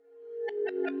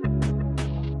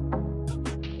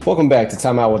Welcome back to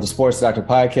Time Out with the Sports Doctor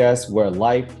podcast, where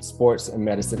life, sports, and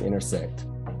medicine intersect.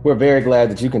 We're very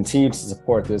glad that you continue to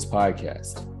support this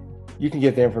podcast. You can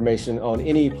get the information on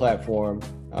any platform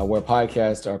where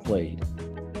podcasts are played,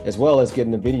 as well as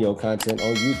getting the video content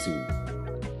on YouTube.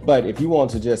 But if you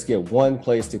want to just get one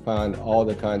place to find all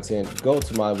the content, go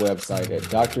to my website at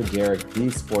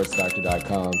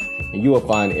drderekthesportsdoctor.com, and you will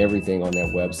find everything on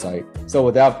that website. So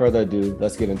without further ado,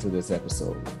 let's get into this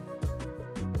episode.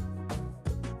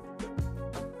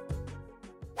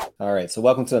 All right, so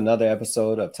welcome to another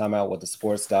episode of Time Out with the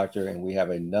Sports Doctor, and we have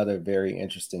another very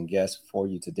interesting guest for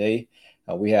you today.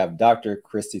 We have Dr.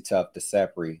 Kristi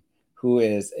DeSapri, who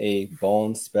is a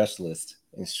bone specialist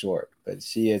in short, but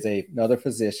she is another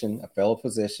physician, a fellow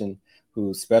physician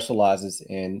who specializes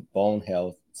in bone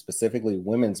health, specifically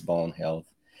women's bone health.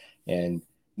 And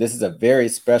this is a very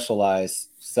specialized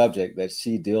subject that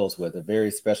she deals with, a very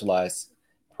specialized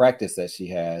practice that she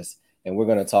has. And we're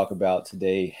going to talk about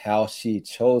today how she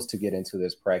chose to get into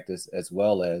this practice, as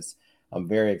well as I'm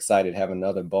very excited to have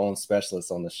another bone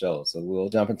specialist on the show. So we'll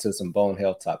jump into some bone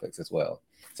health topics as well.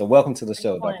 So welcome to the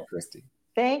show, Dr. Kristi.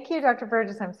 Thank you, Dr.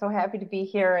 Burgess. I'm so happy to be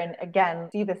here. And again,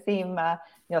 see the theme,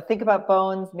 think about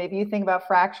bones. Maybe you think about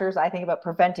fractures. I think about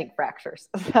preventing fractures.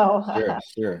 So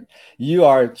Sure. You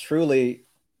are truly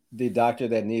the doctor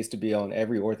that needs to be on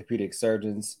every orthopedic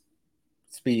surgeon's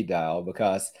speed dial,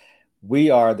 because we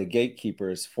are the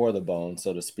gatekeepers for the bone,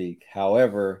 so to speak.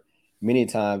 However, many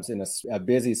times in a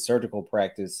busy surgical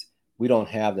practice, we don't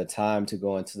have the time to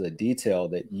go into the detail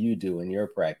that you do in your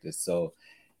practice. So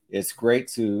it's great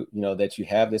to, that you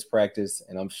have this practice,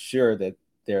 and I'm sure that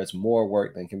there's more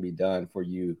work that can be done for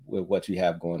you with what you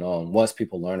have going on once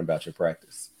people learn about your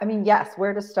practice. I mean, yes,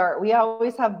 where to start? We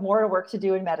always have more work to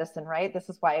do in medicine, right? This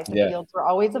is why the fields are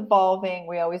always evolving.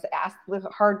 We always ask the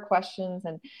hard questions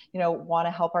and, want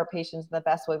to help our patients in the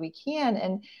best way we can.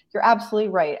 And you're absolutely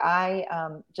right. I,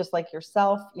 just like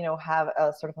yourself, have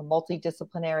a sort of a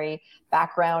multidisciplinary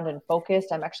background and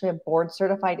focused. I'm actually a board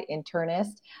certified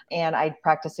internist, and I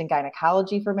practiced in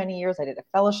gynecology for many years. I did a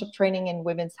fellowship training in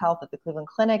women's health at the Cleveland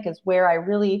Clinic, is where I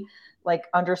really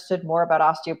understood more about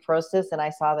osteoporosis. And I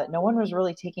saw that no one was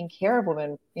really taking care of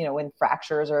women, in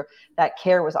fractures, or that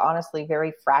care was honestly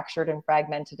very fractured and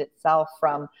fragmented itself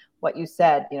from what you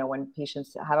said. When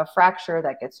patients have a fracture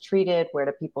that gets treated, where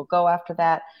do people go after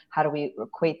that? How do we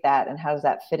equate that? And how does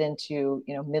that fit into,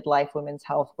 midlife women's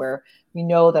health, where we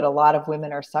know that a lot of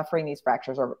women are suffering these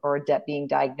fractures or being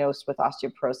diagnosed with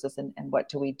osteoporosis, and what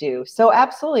do we do? So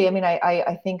absolutely. I mean,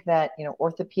 I think that,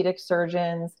 orthopedic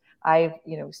surgeons, I've,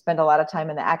 spent a lot of time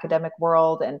in the academic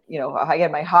world, and,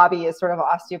 again, my hobby is sort of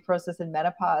osteoporosis and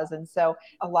menopause. And so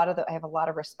I have a lot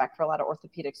of respect for a lot of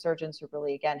orthopedic surgeons who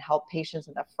really, again, help patients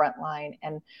in the front line,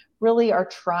 and really are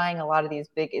trying, a lot of these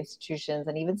big institutions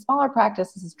and even smaller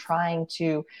practices is trying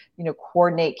to,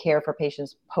 coordinate care for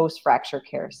patients post-fracture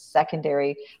care,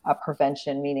 secondary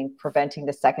prevention, meaning preventing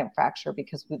the second fracture,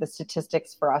 because the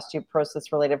statistics for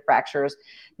osteoporosis related fractures,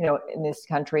 in this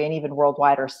country and even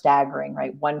worldwide are staggering,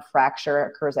 right? One fracture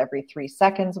occurs every 3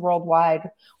 seconds worldwide,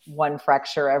 one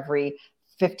fracture every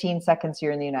 15 seconds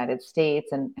here in the United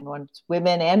States. And once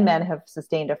women and men have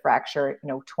sustained a fracture,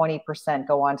 20%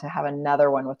 go on to have another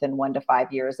one within 1 to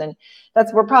 5 years. And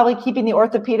we're probably keeping the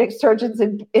orthopedic surgeons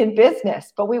in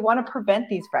business, but we want to prevent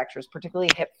these fractures,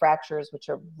 particularly hip fractures, which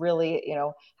are really,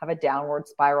 have a downward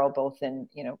spiral, both in,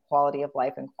 quality of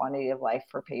life and quantity of life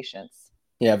for patients.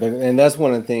 Yeah, and that's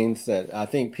one of the things that I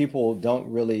think people don't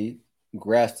really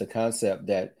grasp the concept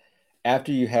that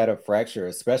after you had a fracture,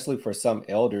 especially for some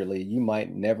elderly, you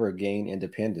might never gain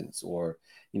independence, or,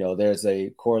 there's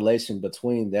a correlation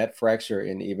between that fracture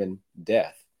and even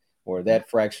death, or that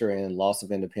fracture and loss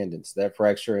of independence, that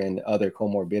fracture and other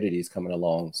comorbidities coming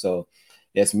along. So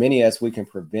as many as we can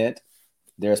prevent,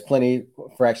 there's plenty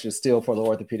fractures still for the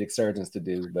orthopedic surgeons to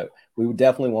do, but we would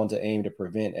definitely want to aim to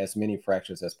prevent as many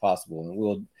fractures as possible. And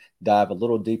we'll dive a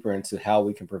little deeper into how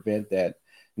we can prevent that,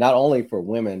 not only for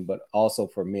women, but also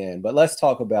for men. But let's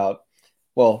talk about,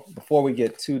 before we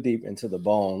get too deep into the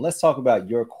bone, let's talk about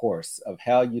your course of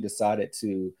how you decided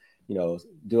to,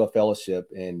 do a fellowship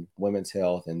in women's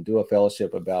health and do a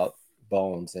fellowship about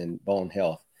bones and bone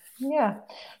health. Yeah.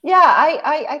 Yeah.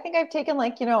 I think I've taken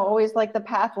like, always like the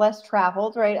path less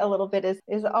traveled, right? A little bit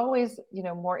is always,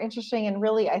 more interesting. And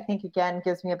really, I think again,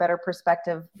 gives me a better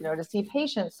perspective, to see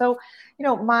patients. So,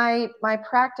 my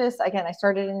practice, again, I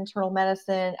started in internal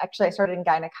medicine. Actually, I started in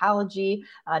gynecology,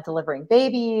 delivering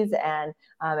babies and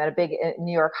at a big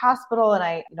New York hospital. And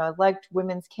I liked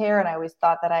women's care. And I always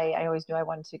thought that I always knew I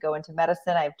wanted to go into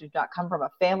medicine. I did not come from a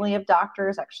family of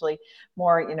doctors, actually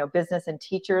more, business and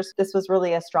teachers. This was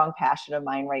really a strong passion of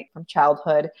mine right from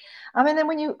childhood. And then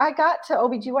when I got to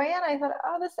OBGYN, I thought,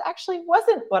 oh, this actually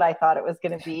wasn't what I thought it was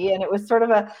going to be. And it was sort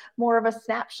of more of a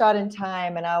snapshot in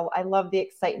time. And I love the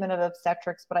excitement of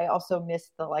obstetrics, but I also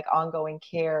miss the like ongoing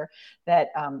care that,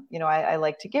 I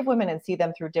like to give women and see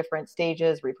them through different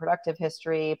stages, reproductive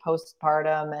history,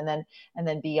 postpartum, and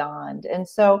then beyond. And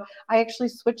so I actually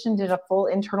switched and did a full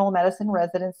internal medicine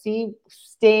residency,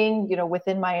 staying,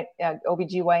 within my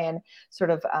OBGYN sort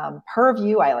of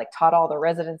purview. I like taught all the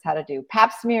residents how to do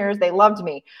pap smears. They loved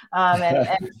me,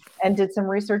 and did some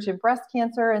research in breast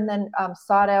cancer, and then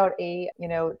sought out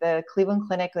the Cleveland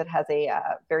Clinic that has a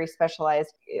very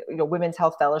specialized women's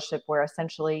health fellowship where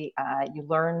essentially you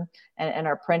learn and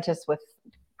are apprenticed with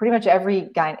pretty much every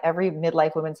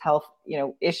midlife women's health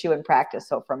issue in practice.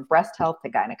 So from breast health to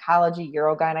gynecology,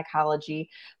 urogynecology,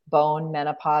 bone,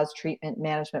 menopause, treatment,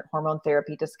 management, hormone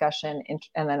therapy discussion,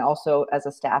 and then also as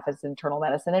a staff as internal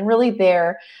medicine. And really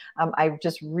there, I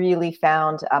just really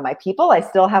found my people. I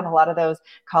still have a lot of those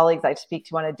colleagues I speak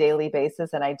to on a daily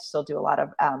basis, and I still do a lot of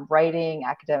writing,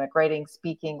 academic writing,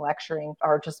 speaking, lecturing,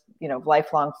 or just,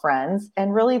 lifelong friends.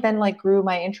 And really then like grew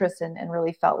my interest and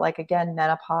really felt like, again,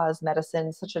 menopause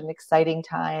medicine, such an exciting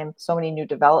time, so many new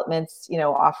developments,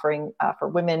 offering for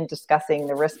women, discussing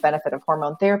the risk benefit of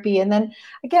hormone therapy. And then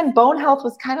again, bone health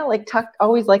was kind of like tucked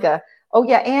always like oh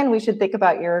yeah, and we should think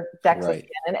about your DEXA Right.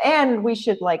 scan, and we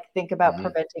should like think about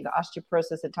preventing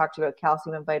osteoporosis and talk to you about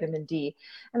calcium and vitamin D.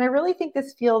 And I really think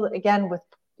this field, again, with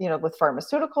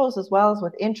pharmaceuticals as well as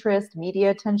with interest,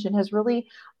 media attention, has really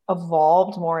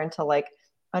evolved more into like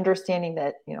understanding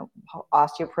that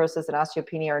osteoporosis and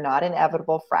osteopenia are not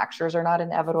inevitable, fractures are not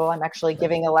inevitable. I'm actually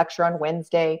giving a lecture on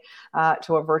Wednesday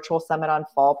to a virtual summit on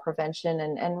fall prevention,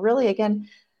 and really again,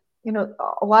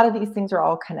 a lot of these things are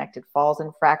all connected. Falls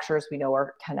and fractures, we know,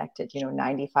 are connected.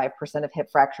 95% of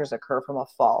hip fractures occur from a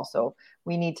fall. So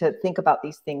we need to think about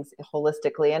these things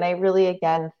holistically. And I really,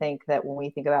 again, think that when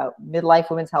we think about midlife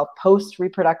women's health,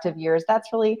 post-reproductive years,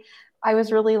 I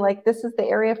was really like, this is the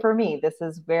area for me. This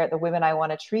is where the women I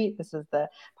want to treat. This is the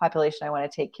population I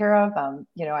want to take care of.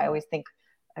 I always think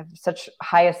I have such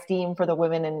high esteem for the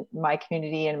women in my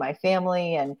community and my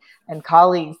family and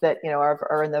colleagues that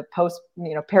are in the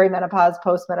perimenopause,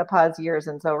 postmenopause years,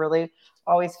 and so really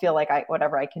always feel like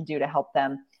whatever I can do to help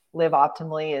them live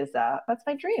optimally is that's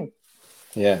my dream.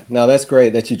 Yeah, no, that's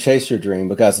great that you chase your dream,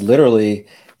 because literally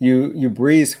you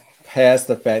breeze past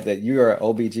the fact that you are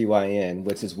OBGYN,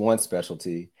 which is one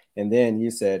specialty, and then you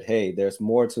said, hey, there's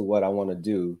more to what I want to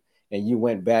do. And you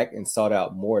went back and sought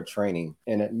out more training.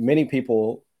 And many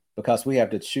people, because we have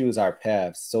to choose our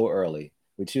paths so early,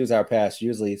 we choose our paths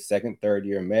usually second, third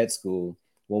year med school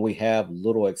when we have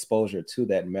little exposure to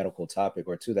that medical topic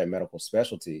or to that medical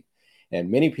specialty.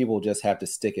 And many people just have to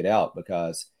stick it out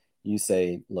because you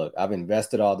say, look, I've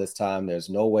invested all this time. There's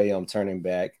no way I'm turning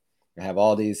back. I have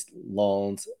all these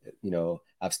loans.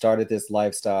 I've started this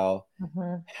lifestyle.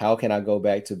 How can I go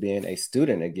back to being a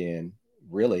student again,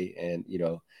 really? And,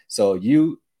 so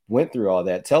you went through all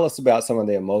that. Tell us about some of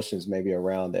the emotions maybe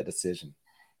around that decision.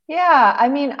 Yeah, I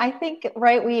mean, I think,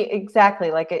 right, we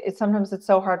exactly like sometimes it's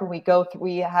so hard when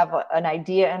we have an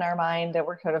idea in our mind that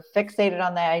we're kind of fixated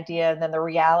on the idea, and then the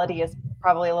reality is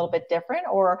probably a little bit different,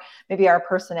 or maybe our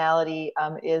personality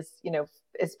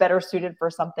is better suited for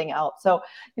something else. So,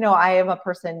 I am a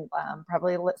person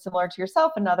probably similar to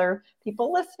yourself and other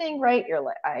people listening, right?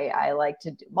 I like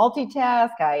to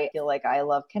multitask. I feel like I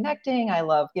love connecting. I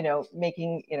love,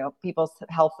 making, people's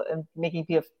health and making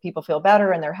people feel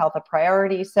better and their health a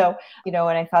priority. So, and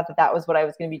I thought that was what I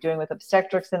was going to be doing with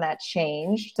obstetrics, and that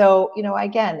changed. So,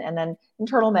 again, and then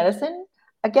internal medicine,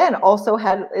 again, also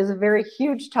is a very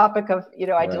huge topic of,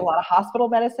 I did a lot of hospital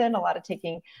medicine, a lot of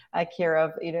taking care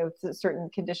of, certain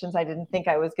conditions I didn't think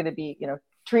I was going to be,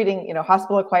 treating,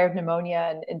 hospital acquired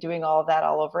pneumonia and doing all of that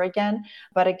all over again.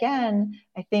 But again,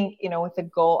 I think, with the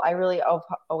goal, I really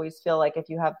always feel like if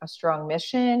you have a strong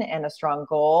mission and a strong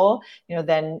goal,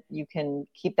 then you can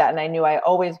keep that. And I knew I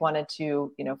always wanted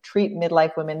to, treat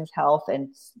midlife women's health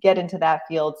and get into that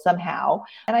field somehow.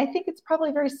 And I think it's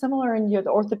probably very similar in the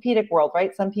orthopedic world,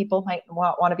 right? Some people might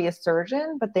want to be a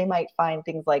surgeon, but they might find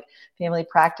things like family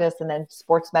practice and then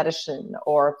sports medicine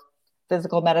or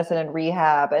physical medicine and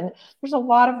rehab. And there's a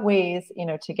lot of ways,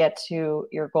 to get to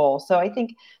your goal. So I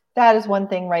think that is one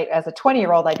thing, right? As a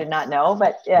 20-year-old, I did not know,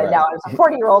 but now as a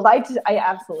 40-year-old, I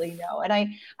absolutely know. And I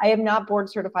am not board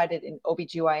certified in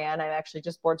OBGYN. I'm actually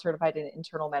just board certified in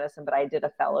internal medicine, but I did a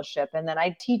fellowship. And then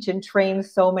I teach and train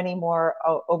so many more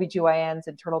OBGYNs,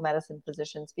 internal medicine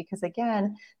physicians, because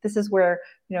again, this is where,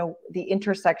 the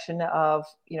intersection of,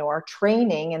 our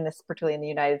training, and this particularly in the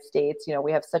United States,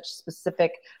 we have such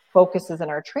specific focuses in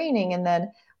our training. And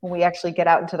then when we actually get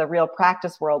out into the real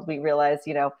practice world, we realize,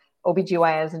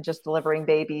 OBGYN isn't just delivering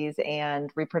babies and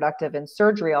reproductive and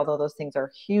surgery, although those things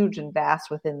are huge and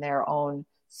vast within their own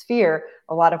sphere.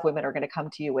 A lot of women are going to come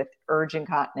to you with urge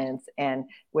incontinence and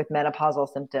with menopausal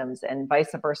symptoms, and vice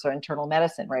versa, internal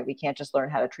medicine, right? We can't just learn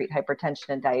how to treat hypertension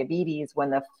and diabetes when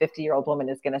the 50-year-old woman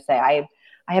is going to say, I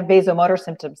have vasomotor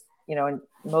symptoms, and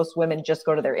most women just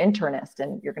go to their internist,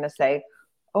 and you're going to say,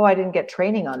 oh, I didn't get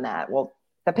training on that. Well,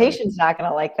 the patient's not going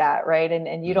to like that, right?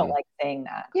 And you don't like saying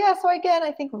that. Yeah. So again,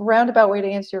 I think roundabout way to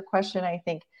answer your question, I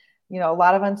think, a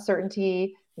lot of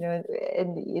uncertainty,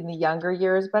 in the younger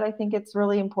years, but I think it's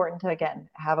really important to, again,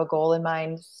 have a goal in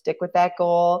mind, stick with that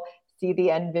goal, see the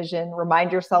end vision,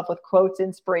 remind yourself with quotes,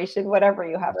 inspiration, whatever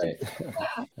you have to do.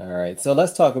 All right. So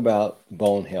let's talk about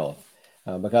bone health,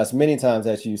 because many times,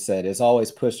 as you said, it's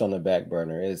always pushed on the back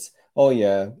burner. It's, oh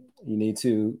yeah, you need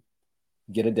to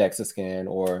get a DEXA scan,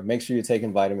 or make sure you're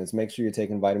taking vitamins, make sure you're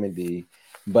taking vitamin D.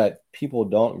 But people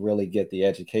don't really get the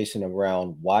education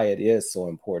around why it is so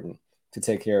important to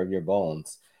take care of your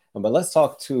bones. But let's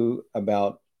talk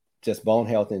about just bone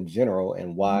health in general,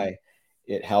 and why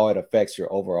how it affects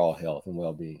your overall health and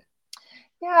well-being.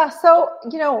 Yeah. So,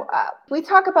 we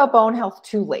talk about bone health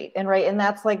too late, and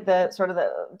that's like the sort of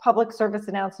the public service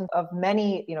announcement of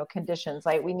many, conditions.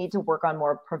 Like, we need to work on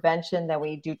more prevention than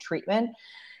we do treatment.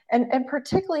 And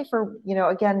particularly for,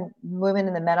 again, women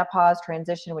in the menopause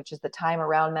transition, which is the time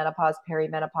around menopause,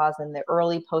 perimenopause, and the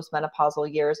early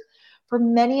postmenopausal years. For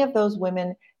many of those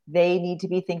women, they need to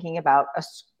be thinking about,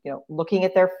 looking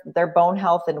at their bone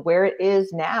health and where it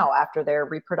is now after their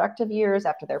reproductive years,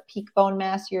 after their peak bone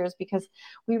mass years, because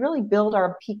we really build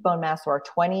our peak bone mass to our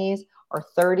 20s or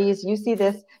 30s. You see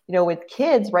this, with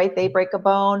kids, right? They break a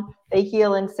bone, they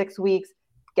heal in 6 weeks.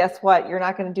 Guess what? You're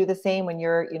not going to do the same when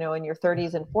you're, in your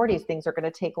 30s and 40s. Things are going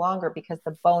to take longer because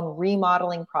the bone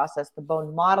remodeling process, the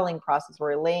bone modeling process,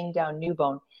 where we're laying down new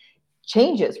bone,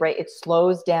 changes, right? It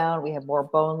slows down. We have more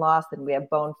bone loss than we have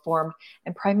bone formed.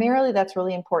 And primarily that's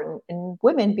really important in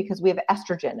women because we have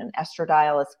estrogen, and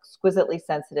estradiol is exquisitely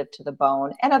sensitive to the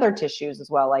bone and other tissues as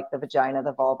well, like the vagina,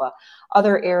 the vulva,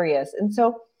 other areas. And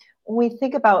so when we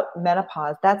think about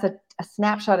menopause, that's a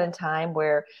snapshot in time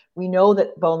where we know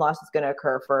that bone loss is going to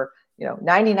occur for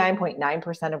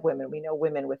 99.9% of women. We know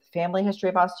women with family history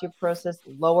of osteoporosis,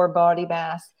 lower body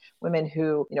mass, women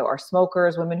who are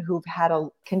smokers, women who've had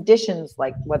conditions,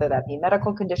 like whether that be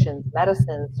medical conditions,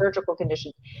 medicine, surgical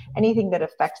conditions, anything that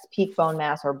affects peak bone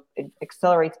mass or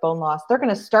accelerates bone loss. They're going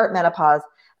to start menopause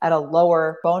at a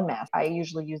lower bone mass. I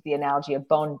usually use the analogy of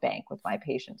bone bank with my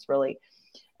patients, really.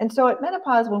 And so at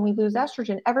menopause, when we lose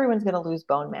estrogen, everyone's going to lose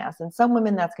bone mass. And some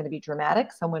women, that's going to be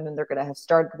dramatic. Some women, they're going to have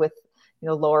started with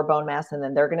lower bone mass, and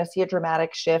then they're going to see a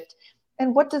dramatic shift.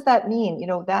 And what does that mean?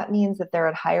 That means that they're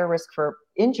at higher risk for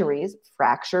injuries.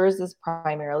 Fractures is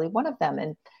primarily one of them.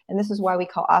 And this is why we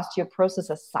call osteoporosis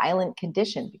a silent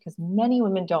condition, because many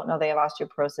women don't know they have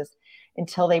osteoporosis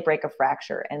until they break a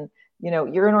fracture. And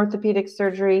you're in orthopedic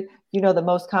surgery, the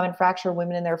most common fracture in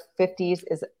women in their 50s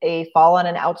is a fall on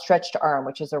an outstretched arm,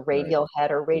 which is a radial head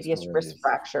or radius wrist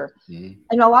fracture.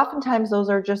 And oftentimes those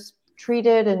are just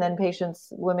treated, and then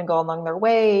women go along their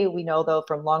way. We know, though,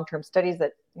 from long-term studies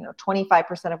that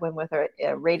 25% of women with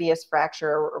a radius fracture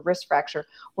or a wrist fracture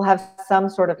will have some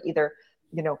sort of either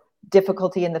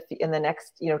difficulty in the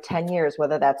next 10 years,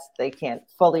 whether that's they can't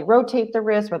fully rotate the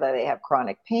wrist, whether they have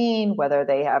chronic pain, whether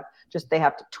they have to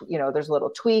there's a little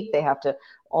tweak, they have to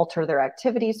alter their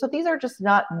activities. So these are just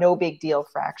no big deal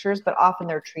fractures, but often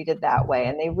they're treated that way,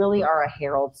 and they really are a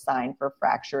herald sign for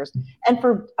fractures, and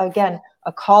for, again,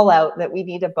 a call out that we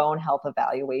need a bone health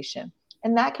evaluation.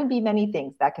 And that can be many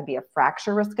things. That can be a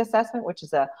fracture risk assessment, which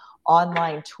is an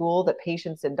online tool that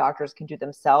patients and doctors can do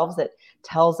themselves, that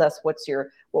tells us what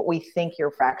we think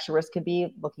your fracture risk could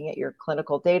be, looking at your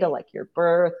clinical data, like your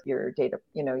birth, your data,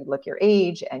 you look your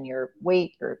age and your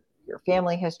weight, your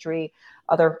family history,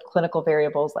 other clinical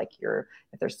variables like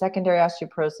if there's secondary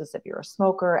osteoporosis, if you're a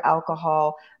smoker,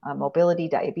 alcohol, mobility,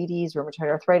 diabetes, rheumatoid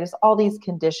arthritis, all these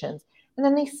conditions. And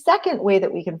then the second way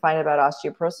that we can find out about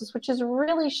osteoporosis, which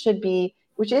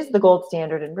which is the gold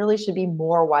standard and really should be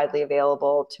more widely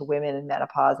available to women in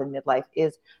menopause and midlife,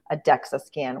 is a DEXA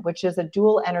scan, which is a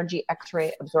dual energy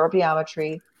X-ray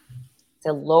absorptiometry. It's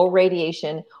a low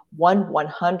radiation,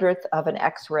 1/100th of an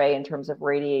X-ray in terms of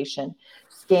radiation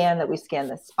scan that we scan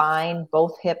the spine,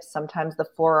 both hips, sometimes the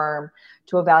forearm,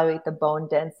 to evaluate the bone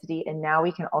density. And now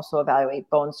we can also evaluate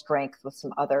bone strength with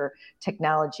some other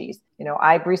technologies.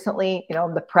 I recently,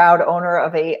 I'm the proud owner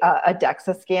of a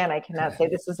DEXA scan. I cannot say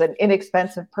this is an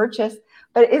inexpensive purchase,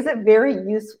 but is it very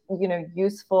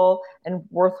useful and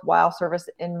worthwhile service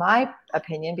in my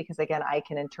opinion, because again, I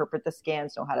can interpret the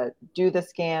scans, know how to do the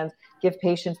scans, give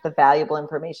patients the valuable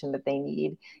information that they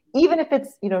need. Even if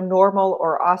it's, normal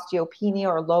or osteopenia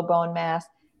or low bone mass,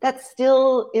 that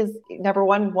still is number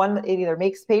one, it either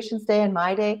makes patients' day and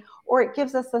my day, or it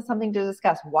gives us something to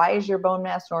discuss. Why is your bone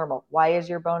mass normal? Why is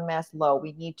your bone mass low?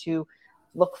 We need to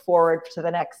look forward to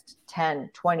the next 10,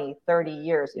 20, 30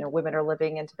 years. Women are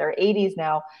living into their 80s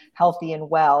now, healthy and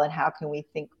well. And how can we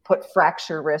put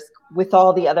fracture risk with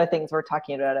all the other things we're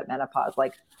talking about at menopause,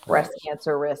 like breast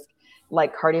cancer risk,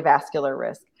 like cardiovascular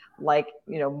risk, like,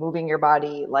 moving your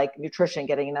body, like nutrition,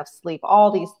 getting enough sleep, all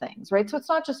these things, right? So it's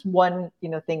not just one,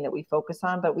 thing that we focus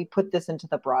on, but we put this into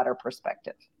the broader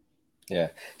perspective. Yeah.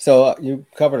 So you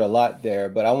covered a lot there,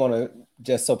 but I want to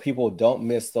just so people don't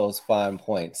miss those fine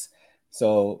points.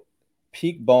 So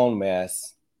peak bone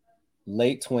mass,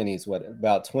 late 20s,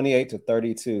 about 28 to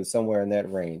 32, somewhere in that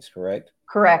range, correct?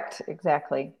 Correct.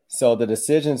 Exactly. So the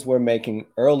decisions we're making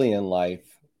early in life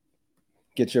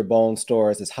get your bone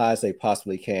stores as high as they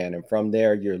possibly can. And from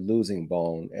there, you're losing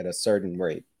bone at a certain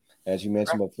rate. As you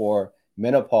mentioned before,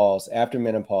 menopause, after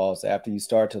you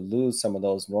start to lose some of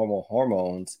those normal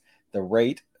hormones, the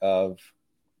rate of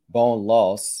bone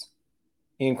loss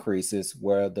increases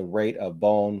where the rate of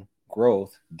bone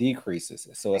growth decreases.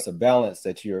 So it's a balance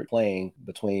that you're playing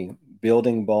between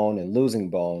building bone and losing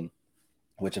bone,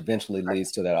 which eventually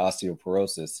leads to that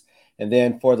osteoporosis. And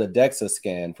then for the DEXA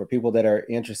scan, for people that are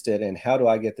interested in how do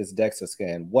I get this DEXA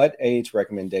scan, what age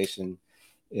recommendation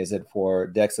is it for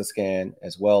DEXA scan,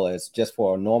 as well as just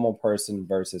for a normal person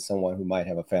versus someone who might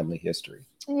have a family history?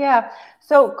 Yeah.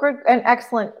 So good, an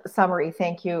excellent summary.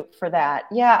 Thank you for that.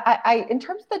 Yeah. I in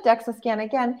terms of the DEXA scan,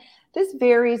 again, this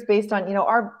varies based on,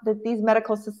 these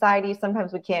medical societies,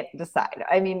 sometimes we can't decide.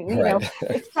 I mean,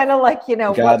 it's kind of like,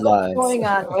 what's going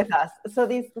on with us. So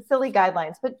these silly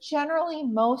guidelines, but generally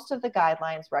most of the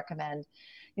guidelines recommend,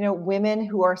 women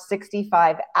who are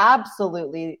 65,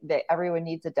 absolutely, everyone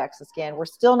needs a DEXA scan. We're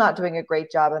still not doing a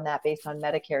great job on that based on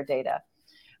Medicare data.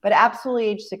 But absolutely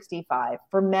age 65.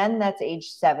 For men, that's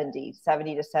age 70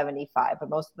 to 75, but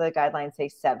most of the guidelines say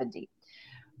 70.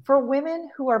 For women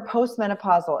who are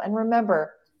postmenopausal, and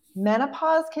remember,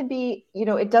 menopause can be,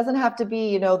 it doesn't have to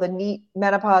be, the neat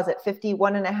menopause at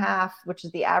 51 and a half, which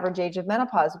is the average age of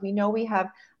menopause. We know we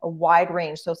have a wide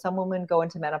range. So some women go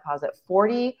into menopause at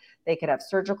 40, they could have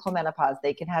surgical menopause.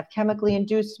 They can have chemically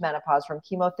induced menopause from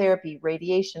chemotherapy,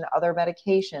 radiation, other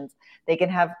medications. They can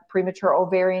have premature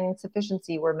ovarian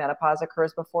insufficiency where menopause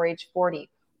occurs before age 40.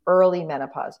 Early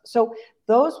menopause. So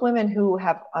those women who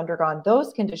have undergone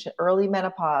those conditions, early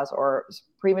menopause or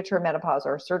premature menopause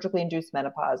or surgically induced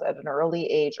menopause at an early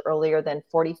age, earlier than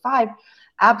 45,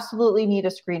 absolutely need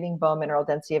a screening bone mineral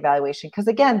density evaluation. Because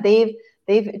again,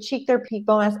 they've achieved their peak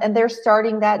bone mass and they're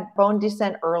starting that bone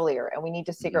descent earlier. And we need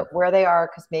to figure out where they are,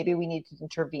 because maybe we need to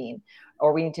intervene,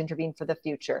 or we need to intervene for the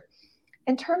future.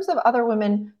 In terms of other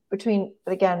women between,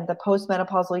 again, the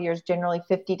postmenopausal years, generally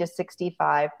 50 to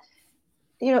 65,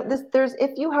 there's,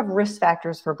 if you have risk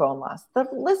factors for bone loss, the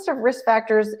list of risk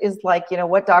factors is like,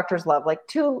 what doctors love, like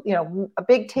a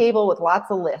big table with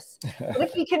lots of lists. But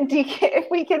if we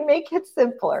can make it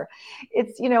simpler,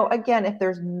 it's, again, if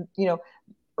there's,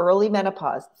 early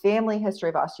menopause, family history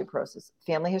of osteoporosis,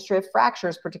 family history of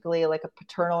fractures, particularly like a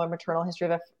paternal or maternal history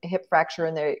of a hip fracture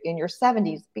in your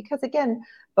 70s, because again,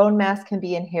 bone mass can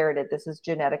be inherited. This is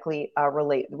genetically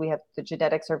related. The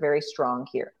genetics are very strong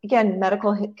here. Again,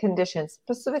 medical conditions,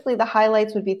 specifically the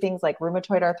highlights would be things like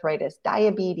rheumatoid arthritis,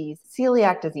 diabetes,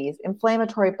 celiac disease,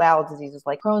 inflammatory bowel diseases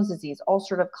like Crohn's disease,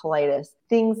 ulcerative colitis,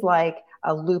 things like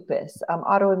lupus,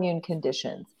 autoimmune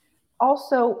conditions.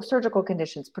 Also, surgical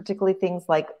conditions, particularly things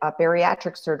like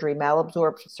bariatric surgery,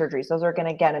 malabsorption surgeries. Those are going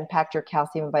to, again, impact your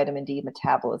calcium and vitamin D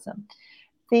metabolism.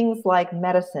 Things like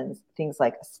medicines, things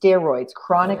like steroids,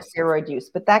 chronic steroid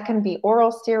use, but that can be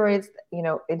oral steroids,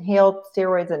 inhaled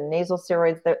steroids and nasal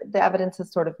steroids. The evidence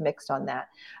is sort of mixed on that.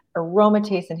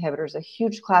 Aromatase inhibitors, a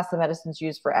huge class of medicines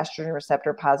used for estrogen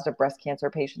receptor positive breast cancer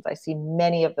patients. I see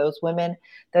many of those women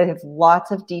that have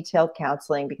lots of detailed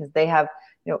counseling because they have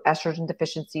estrogen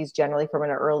deficiencies generally from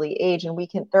an early age. And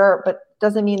but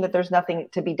doesn't mean that there's nothing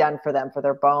to be done for them, for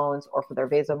their bones or for their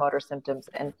vasomotor symptoms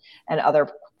and other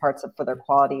parts for their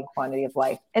quality and quantity of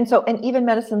life. And even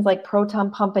medicines like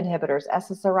proton pump inhibitors,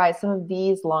 SSRIs, some of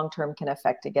these long-term can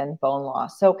affect, again, bone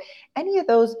loss. So any of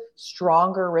those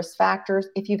stronger risk factors,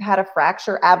 if you've had a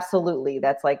fracture, absolutely.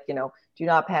 That's like, do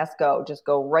not pass go. Just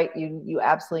go right. You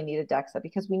absolutely need a DEXA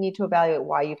because we need to evaluate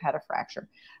why you've had a fracture.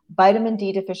 Vitamin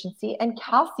D deficiency and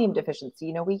calcium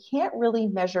deficiency. We can't really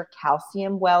measure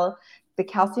calcium well. The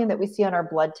calcium that we see on our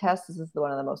blood tests, this is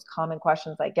one of the most common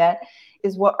questions I get,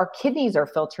 is what our kidneys are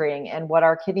filtering and what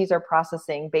our kidneys are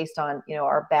processing based on,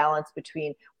 our balance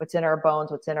between what's in our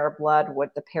bones, what's in our blood,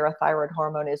 what the parathyroid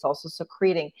hormone is also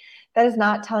secreting. That is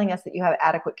not telling us that you have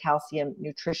adequate calcium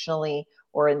nutritionally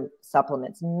or in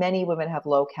supplements. Many women have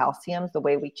low calciums. The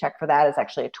way we check for that is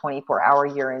actually a 24-hour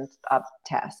urine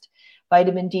test.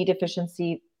 Vitamin D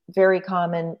deficiency, very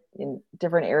common in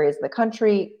different areas of the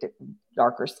country,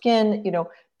 darker skin,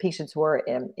 patients who are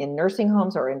in nursing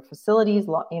homes or in facilities,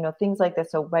 things like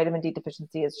this. So vitamin D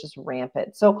deficiency is just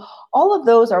rampant. So all of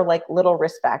those are like little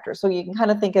risk factors. So you can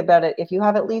kind of think about it. If you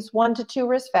have at least 1 to 2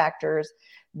 risk factors,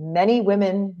 many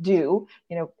women do,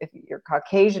 if you're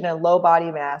Caucasian and low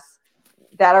body mass,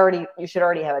 you should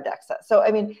already have a DEXA. So,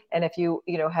 and if you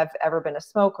have ever been a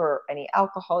smoker or any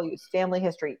alcohol use, family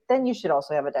history, then you should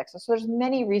also have a DEXA. So there's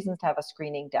many reasons to have a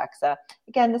screening DEXA.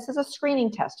 Again, this is a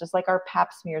screening test, just like our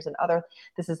pap smears and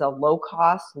this is a low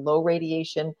cost, low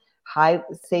radiation, high,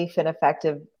 safe and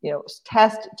effective,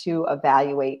 test to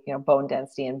evaluate, bone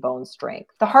density and bone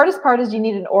strength. The hardest part is you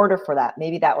need an order for that.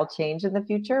 Maybe that will change in the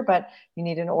future, but you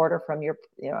need an order from your,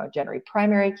 generally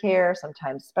primary care,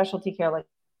 sometimes specialty care, like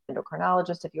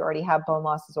endocrinologist. If you already have bone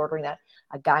loss, is ordering that.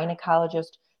 A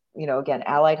gynecologist, again,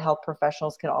 allied health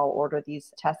professionals can all order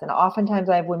these tests. And oftentimes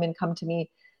I have women come to me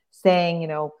saying,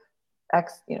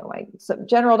 my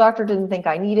general doctor didn't think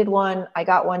I needed one. I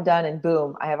got one done and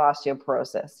boom, I have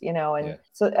osteoporosis,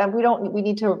 we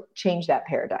need to change that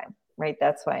paradigm, right?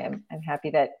 That's why I'm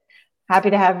happy to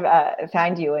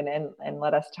find you and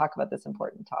let us talk about this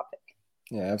important topic.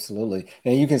 Yeah, absolutely.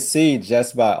 And you can see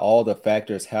just by all the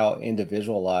factors how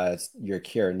individualized your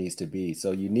care needs to be.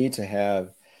 So you need to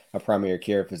have a primary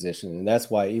care physician. And that's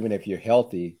why even if you're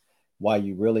healthy, why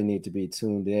you really need to be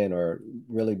tuned in or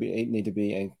really need to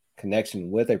be in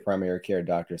connection with a primary care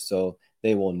doctor so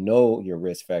they will know your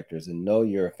risk factors and know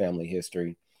your family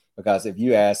history. Because if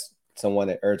you ask someone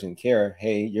at urgent care,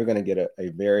 hey, you're going to get a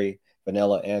very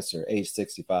vanilla answer, age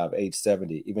 65, age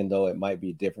 70, even though it might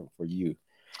be different for you.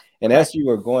 And as you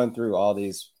were going through all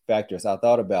these factors, I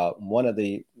thought about one of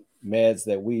the meds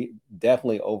that we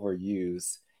definitely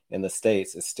overuse in the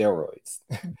States is steroids.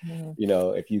 Mm-hmm.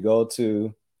 If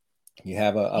you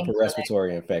have an upper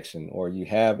respiratory infection or you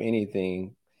have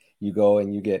anything, you go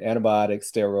and you get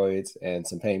antibiotics, steroids, and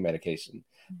some pain medication.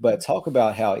 Mm-hmm. But talk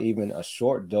about how even a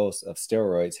short dose of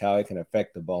steroids, how it can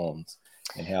affect the bones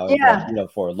and how it can,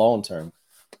 for long term.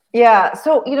 Yeah.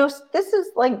 So, this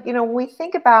is like, when we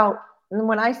think about, and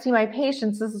when I see my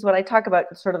patients, this is what I talk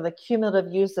about, sort of the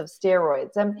cumulative use of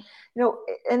steroids. And,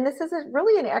 and this is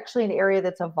really actually an area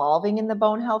that's evolving in the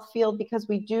bone health field because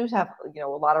we do have, a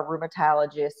lot of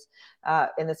rheumatologists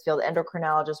in this field,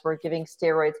 endocrinologists, who are giving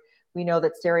steroids. We know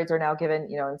that steroids are now given,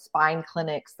 in spine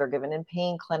clinics, they're given in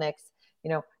pain clinics,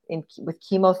 with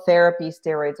chemotherapy,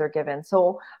 steroids are given.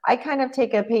 So I kind of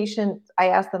take a patient, I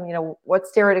ask them, what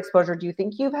steroid exposure do you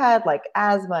think you've had, like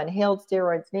asthma, inhaled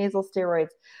steroids, nasal steroids,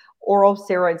 oral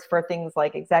steroids for things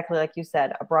like, exactly like you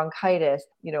said, a bronchitis,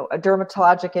 a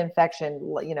dermatologic infection,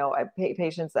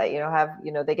 patients that, have,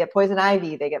 they get poison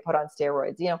ivy, they get put on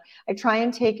steroids. I try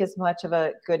and take as much of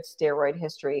a good steroid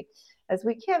history as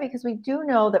we can, because we do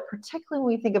know that particularly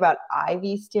when we think about IV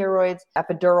steroids,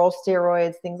 epidural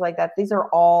steroids, things like that, these are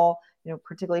all,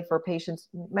 particularly for patients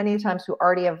many times who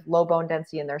already have low bone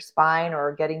density in their spine or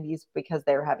are getting these because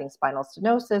they're having spinal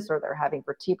stenosis or they're having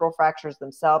vertebral fractures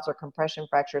themselves or compression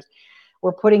fractures.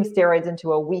 We're putting steroids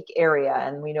into a weak area.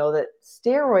 And we know that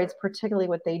steroids, particularly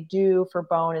what they do for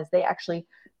bone is they actually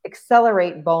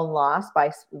accelerate bone loss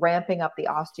by ramping up the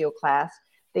osteoclast.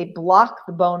 They block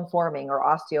the bone forming or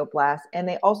osteoblast, and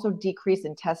they also decrease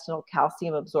intestinal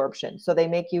calcium absorption. So they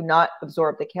make you not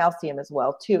absorb the calcium as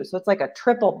well too. So it's like a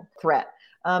triple threat.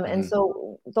 And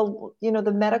so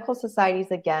the medical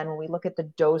societies, again, when we look at the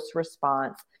dose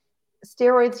response,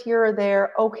 steroids here or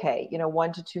there, okay,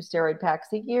 1 to 2 steroid packs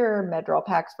a year, Medrol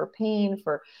packs for pain,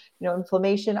 for,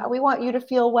 inflammation. We want you to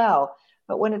feel well.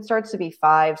 But when it starts to be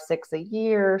 5, 6 a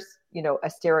year, a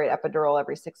steroid epidural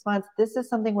every 6 months, this is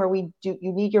something where you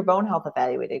need your bone health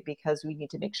evaluated, because we need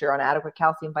to make sure you're on adequate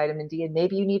calcium, vitamin D, and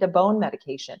maybe you need a bone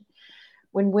medication.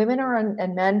 When women are on,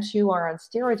 and men too, are on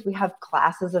steroids, we have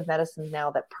classes of medicines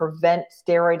now that prevent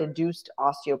steroid-induced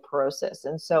osteoporosis.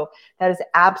 And so that is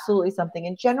absolutely something.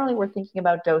 And generally, we're thinking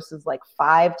about doses like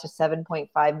 5 to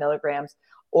 7.5 milligrams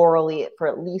orally for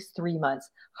at least 3 months.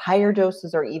 Higher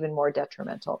doses are even more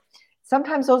detrimental.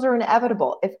 Sometimes those are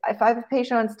inevitable. If I have a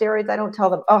patient on steroids, I don't tell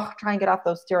them, oh, try and get off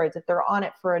those steroids. If they're on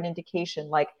it for an indication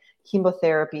like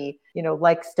chemotherapy,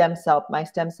 like my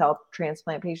stem cell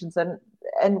transplant patients,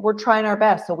 and we're trying our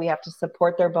best. So we have to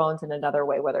support their bones in another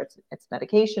way, whether it's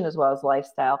medication as well as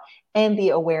lifestyle and the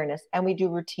awareness. And we do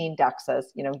routine DEXAs,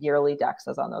 yearly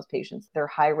DEXAs on those patients. They're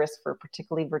high risk for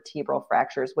particularly vertebral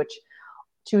fractures, which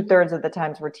 2/3 of the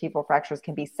times vertebral fractures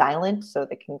can be silent. So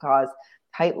they can cause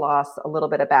height loss, a little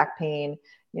bit of back pain,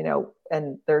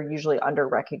 and they're usually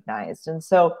under-recognized. And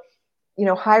so,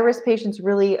 high-risk patients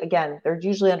really, again, they're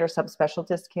usually under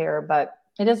subspecialist care, but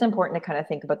it is important to kind of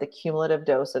think about the cumulative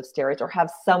dose of steroids, or have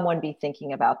someone be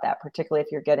thinking about that, particularly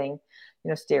if you're getting,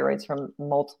 steroids from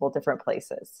multiple different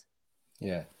places.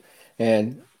 Yeah.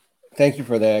 And thank you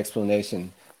for that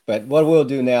explanation. But what we'll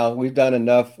do now, we've done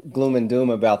enough gloom and doom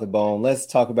about the bone. Let's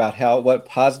talk about what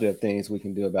positive things we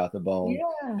can do about the bone,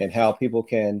 and how people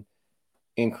can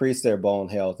increase their bone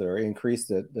health or increase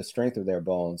the strength of their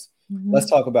bones. Mm-hmm. Let's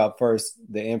talk about first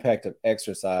the impact of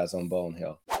exercise on bone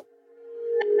health.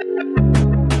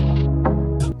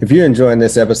 If you're enjoying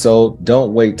this episode,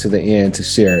 don't wait to the end to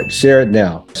share it. Share it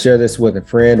now. Share this with a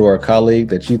friend or a colleague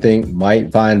that you think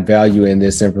might find value in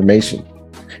this information.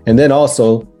 And then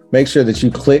also make sure that you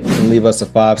click and leave us a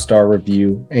 5-star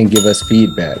review and give us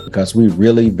feedback, because we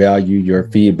really value your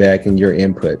feedback and your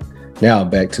input. Now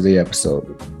back to the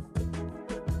episode.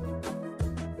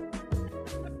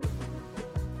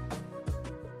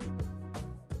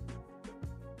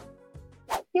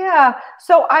 Yeah,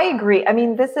 so I agree. I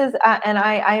mean, this is, and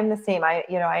I am the same. I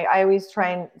always try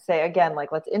and say, again,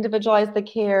 like, let's individualize the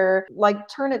care, like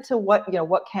turn it to what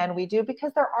can we do?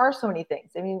 Because there are so many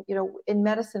things. I mean, in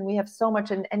medicine, we have so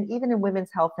much, and even in women's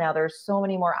health now, there's so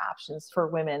many more options for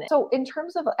women. So in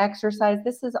terms of exercise,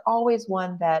 this is always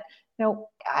one that,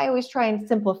 I always try and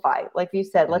simplify. Like you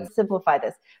said, let's simplify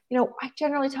this. I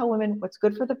generally tell women what's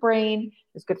good for the brain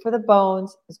is good for the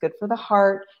bones, is good for the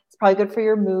heart. It's probably good for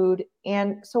your mood.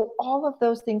 And so all of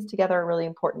those things together are really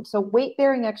important. So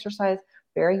weight-bearing exercise,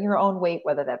 bearing your own weight,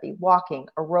 whether that be walking,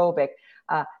 aerobic,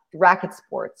 racket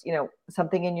sports,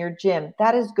 something in your gym,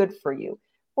 that is good for you.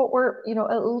 But we're,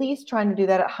 at least trying to do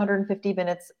that at 150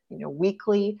 minutes,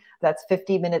 weekly. That's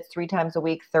 50 minutes 3 times a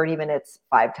week, 30 minutes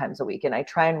 5 times a week. And I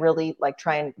try and really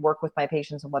try and work with my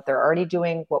patients on what they're already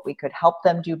doing, what we could help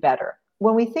them do better.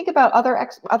 When we think about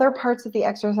other parts of the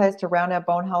exercise to round out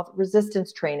bone health,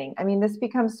 resistance training. I mean, this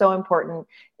becomes so important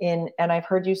and I've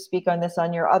heard you speak on this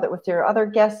with your other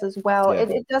guests as well. Yeah.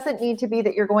 It doesn't need to be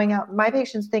that you're going out. My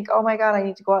patients think, oh my God, I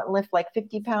need to go out and lift like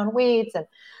 50-pound weights. And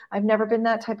I've never been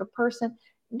that type of person.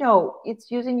 No,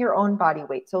 it's using your own body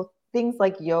weight. So things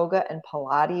like yoga and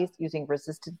Pilates, using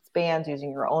resistance bands,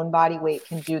 using your own body weight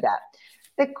can do that.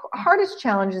 The hardest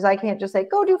challenge is I can't just say,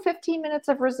 go do 15 minutes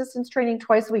of resistance training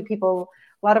twice a week. A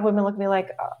lot of women look at me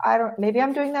like, maybe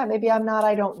I'm doing that. Maybe I'm not.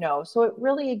 I don't know. So it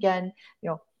really, again,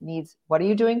 needs, what are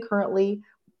you doing currently?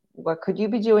 What could you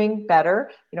be doing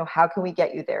better? How can we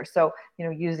get you there? So, I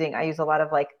use a lot of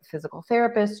physical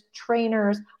therapists,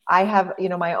 trainers. I have,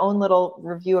 my own little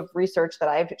review of research that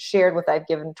I've shared with, I've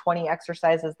given 20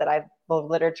 exercises that the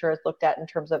literature has looked at in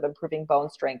terms of improving bone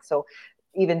strength. So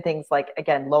even things like,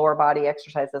 again, lower body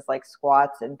exercises like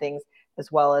squats and things,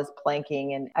 as well as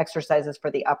planking and exercises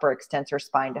for the upper extensor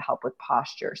spine to help with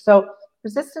posture. So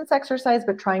resistance exercise,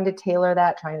 but trying to tailor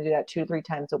that, trying to do that 2 to 3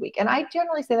 times a week. And I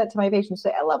generally say that to my patients.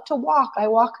 Say, I love to walk. I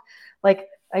walk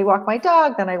my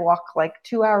dog, then I walk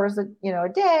 2 hours a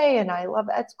day. And I love,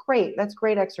 that's great. That's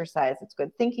great exercise. It's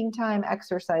good thinking time,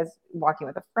 exercise, walking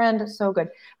with a friend. It's so good.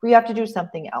 But you have to do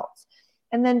something else.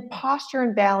 And then posture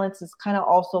and balance is kind of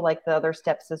also like the other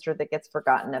stepsister that gets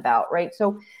forgotten about, right?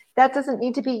 So that doesn't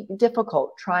need to be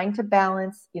difficult. Trying to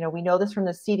balance, we know this from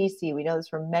the CDC. We know this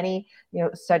from many,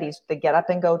 studies, the get up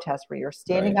and go test, where you're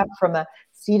standing up from a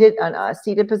seated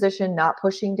position, not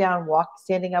pushing down,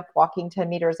 standing up, walking 10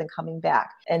 meters and coming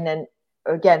back. And then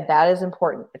again, that is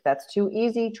important. If that's too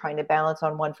easy, trying to balance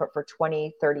on one foot for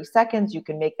 20, 30 seconds, you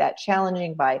can make that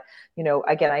challenging by,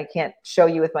 again, I can't show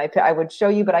you I would show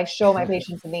you, but I show my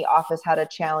patients in the office how to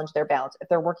challenge their balance. If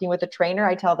they're working with a trainer,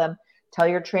 I tell them, Tell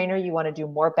your trainer you want to do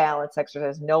more balance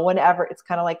exercise. No one ever, it's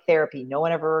kind of like therapy. No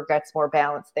one ever regrets more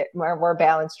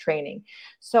balanced training.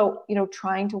 So,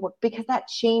 trying to work, because that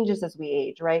changes as we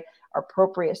age, right? Our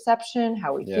proprioception,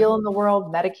 how we feel in the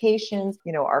world, medications,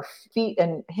 our feet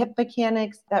and hip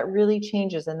mechanics, that really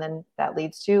changes. And then that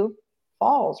leads to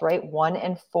falls, right? 1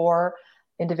 in 4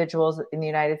 individuals in the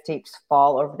United States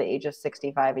fall over the age of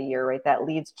 65 a year, right? That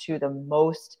leads to the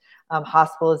most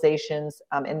hospitalizations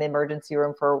in the emergency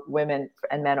room for women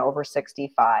and men over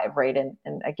 65, right?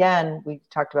 And again, we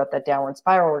talked about that downward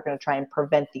spiral. We're going to try and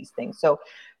prevent these things. So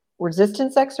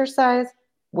resistance exercise,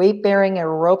 weight bearing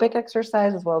aerobic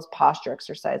exercise, as well as posture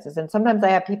exercises. And sometimes I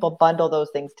have people bundle those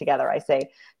things together. I say,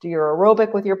 do your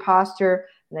aerobic with your posture,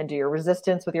 and then do your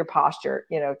resistance with your posture,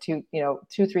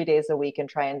 2-3 days a week, and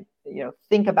try and,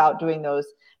 think about doing those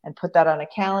and put that on a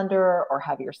calendar or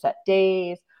have your set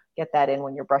days. Get that in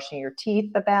when you're brushing your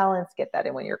teeth, the balance, get that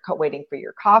in when you're waiting for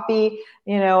your coffee,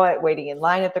 waiting in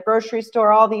line at the grocery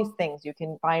store, all these things. You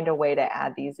can find a way to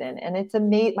add these in. And it's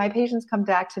amazing. My patients come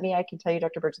back to me, I can tell you,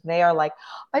 Dr. Burton, they are like,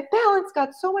 my balance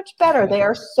got so much better. They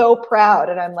are so proud.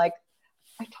 And I'm like,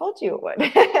 I told you it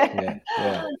would.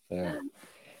 Yeah.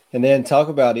 And then talk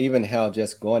about even how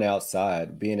just going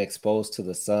outside, being exposed to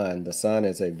the sun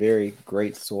is a very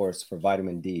great source for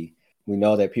vitamin D. We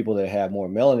know that people that have more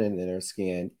melanin in their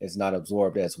skin is not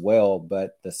absorbed as well,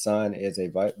 but the sun is a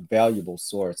valuable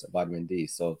source of vitamin D.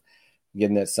 So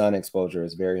getting that sun exposure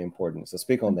is very important. So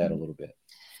speak on that a little bit.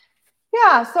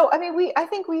 Yeah. So, I mean, I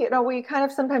think we kind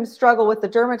of sometimes struggle with the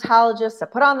dermatologists to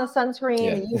put on the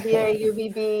sunscreen, the UVA,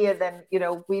 UVB, and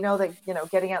then, we know that,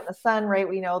 getting out in the sun, right?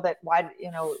 We know that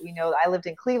we know I lived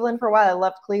in Cleveland for a while. I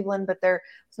loved Cleveland, but there's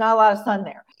not a lot of sun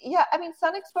there. Yeah. I mean,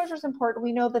 sun exposure is important.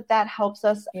 We know that helps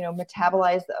us,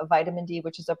 metabolize vitamin D,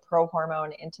 which is a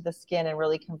prohormone, into the skin and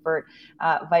really convert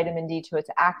vitamin D to its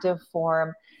active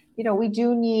form. We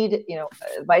do need,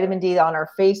 vitamin D on our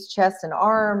face, chest, and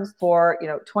arms for,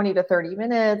 20 to 30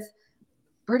 minutes,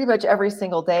 pretty much every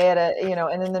single day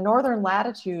and in the northern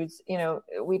latitudes,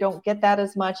 we don't get that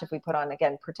as much if we put on,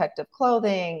 again, protective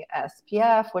clothing,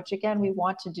 SPF, which again, we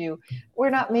want to do. We're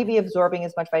not maybe absorbing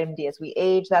as much vitamin D as we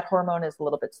age. That hormone is a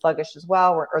little bit sluggish as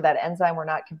well, or that enzyme, we're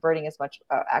not converting as much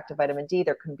active vitamin D.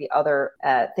 There can be other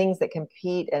things that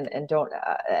compete and don't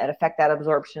and affect that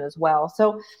absorption as well.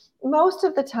 So most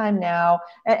of the time now,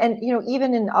 and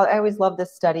even I always love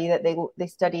this study that they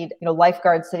studied,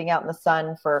 lifeguards sitting out in the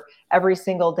sun for every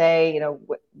single day,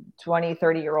 20,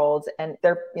 30-year-olds, and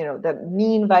their, the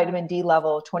mean vitamin D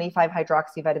level, 25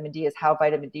 hydroxy vitamin D is how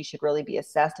vitamin D should really be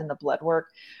assessed in the blood work,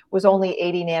 was only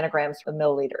 80 nanograms per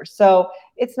milliliter. So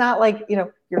it's not like,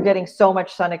 you're getting so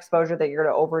much sun exposure that you're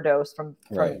going to overdose from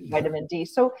vitamin D.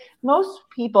 So most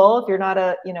people, if you're not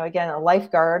again, a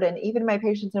lifeguard, and even my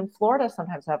patients in Florida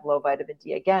sometimes have low vitamin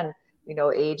D. Again,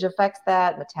 age affects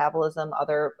that, metabolism,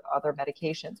 other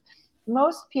medications.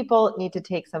 Most people need to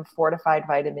take some fortified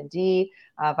vitamin D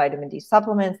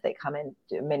supplements. They come in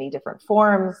many different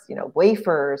forms,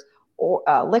 wafers, or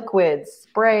liquids,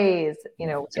 sprays,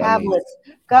 tablets,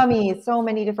 gummies, so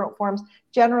many different forms.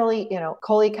 Generally,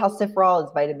 cholecalciferol is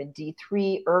vitamin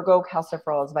D3,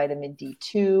 ergocalciferol is vitamin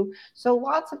D2. So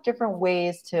lots of different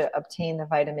ways to obtain the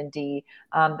vitamin D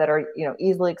that are,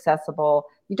 easily accessible.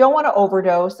 You don't want to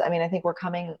overdose. I mean, I think we're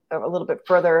coming a little bit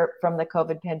further from the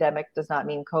COVID pandemic. Does not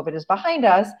mean COVID is behind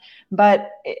us, but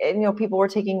people were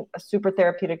taking super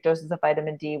therapeutic doses of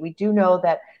vitamin D. We do know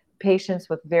that patients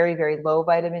with very, very low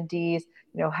vitamin Ds,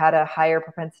 had a higher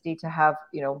propensity to have,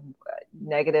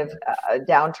 negative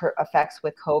downturn effects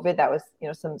with COVID. That was,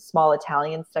 some small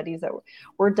Italian studies that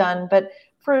were done. But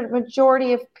for the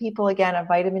majority of people, again, a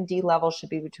vitamin D level should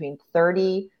be between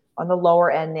 30 on the lower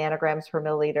end nanograms per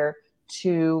milliliter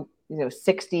to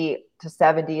 60 to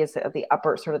 70 is the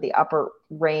upper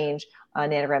range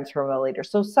nanograms per milliliter.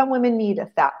 So some women need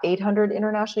 800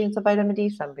 international units of vitamin D.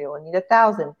 Some people need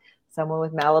 1,000. Someone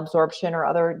with malabsorption or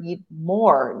other need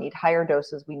higher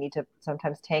doses. We need to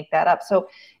sometimes tank that up. So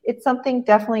it's something,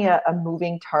 definitely a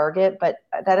moving target, but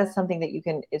that is something that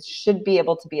it should be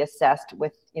able to be assessed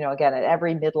with, again, at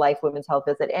every midlife women's health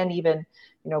visit, and even,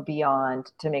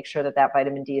 beyond, to make sure that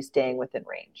vitamin D is staying within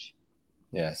range.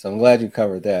 Yeah, so I'm glad you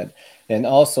covered that. And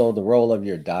also the role of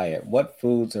your diet. What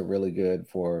foods are really good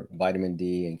for vitamin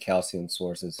D and calcium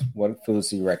sources? What foods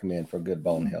do you recommend for good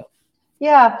bone health?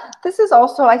 Yeah, this is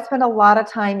also, I spend a lot of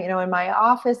time, in my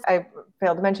office. I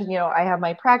failed to mention, I have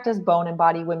my practice, Bone and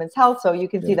Body Women's Health. So you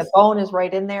can see the bone is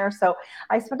right in there. So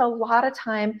I spend a lot of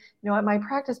time, at my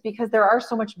practice, because there is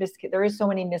so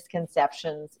many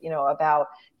misconceptions, about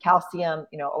calcium.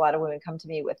 A lot of women come to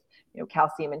me with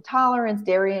calcium intolerance,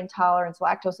 dairy intolerance,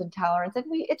 lactose intolerance. And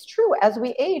it's true, as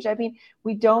we age, I mean,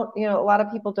 we don't, a lot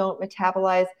of people don't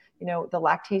metabolize, the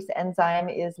lactase enzyme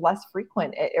is less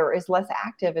frequent or is less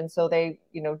active. And so they,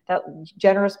 that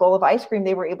generous bowl of ice cream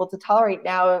they were able to tolerate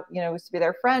now, used to be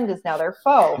their friend is now their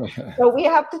foe. So we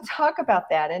have to talk about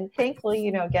that. And thankfully,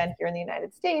 again, here in the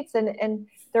United States, and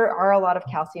there are a lot of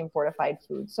calcium fortified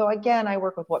foods. So again, I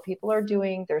work with what people are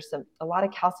doing. There's a lot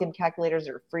of calcium calculators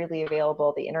that are freely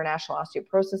available. The International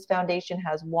Osteoporosis Foundation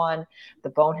has one, the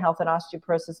Bone Health and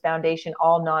Osteoporosis Foundation,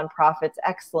 all nonprofits,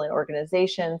 excellent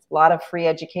organizations, a lot of free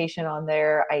education on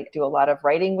there. I do a lot of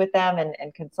writing with them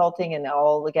and consulting, and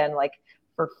all, again, like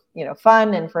for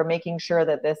fun and for making sure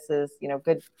that this is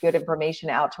good information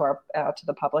out to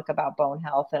the public about bone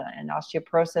health and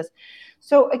osteoporosis.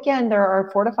 So again, there are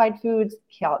fortified foods.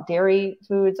 Dairy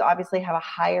foods obviously have a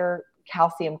higher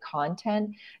calcium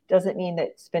content. Doesn't mean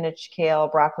that spinach, kale,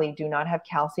 broccoli do not have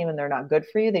calcium and they're not good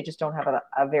for you. They just don't have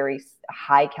a very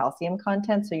high calcium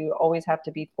content. So you always have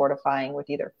to be fortifying with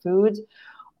either foods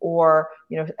or,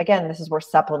 again, this is where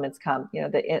supplements come.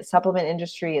 The supplement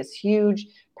industry is huge,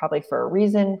 probably for a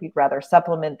reason. We'd rather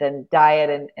supplement than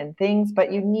diet and things,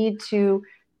 but we need to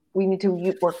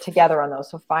work together on those.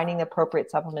 So finding the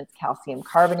appropriate supplements, calcium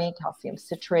carbonate, calcium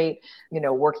citrate,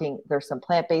 there's some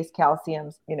plant-based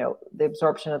calciums, the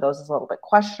absorption of those is a little bit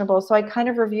questionable. So I kind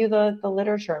of review the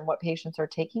literature and what patients are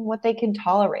taking, what they can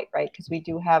tolerate, right? Because we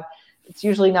do have, it's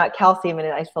usually not calcium in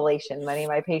isolation. Many of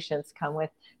my patients come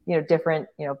with, different,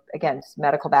 again,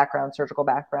 medical backgrounds, surgical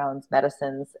backgrounds,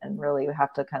 medicines, and really you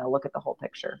have to kind of look at the whole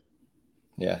picture.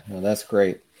 Yeah, no, that's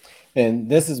great. And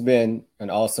this has been an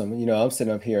awesome, I'm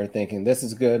sitting up here thinking this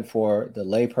is good for the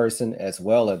layperson as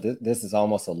well. This is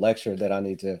almost a lecture that I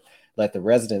need to let the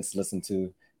residents listen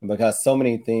to, because so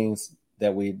many things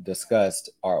that we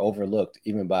discussed are overlooked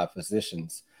even by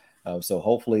physicians. So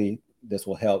hopefully this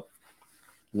will help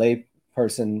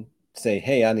layperson say,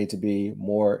 hey, I need to be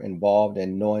more involved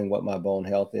in knowing what my bone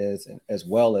health is, and as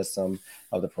well as some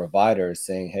of the providers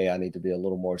saying, hey, I need to be a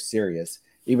little more serious.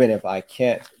 Even if I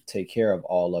can't take care of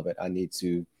all of it, I need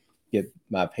to get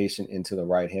my patient into the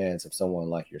right hands of someone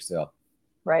like yourself.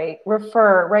 Right.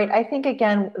 Refer. Right. I think,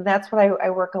 again, that's what I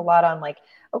work a lot on. Like,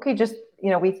 okay, just,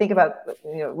 we think about,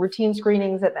 routine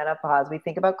screenings at menopause. We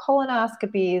think about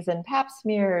colonoscopies and pap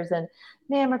smears and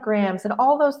mammograms, and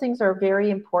all those things are very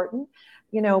important.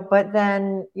 But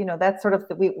then, that's sort of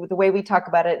the way we talk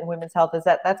about it in women's health is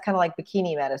that's kind of like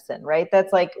bikini medicine, right?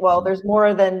 That's like, well, there's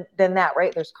more than that,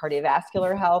 right? There's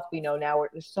cardiovascular health. We know now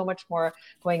there's so much more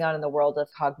going on in the world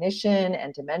of cognition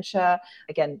and dementia.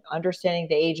 Again, understanding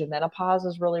the age of menopause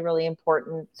is really, really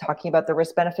important. Talking about the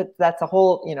risk benefits, that's a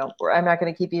whole, I'm not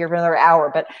going to keep you here for another hour,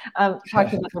 but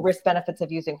talking about the risk benefits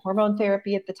of using hormone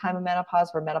therapy at the time of menopause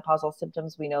for menopausal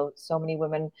symptoms. We know so many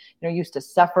women, used to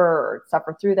suffer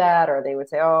through that, or they would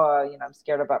say, oh, I'm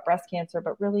scared about breast cancer.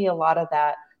 But really, a lot of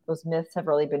those myths have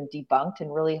really been debunked,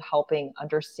 and really helping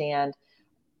understand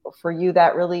for you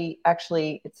that really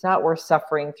actually it's not worth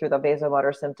suffering through the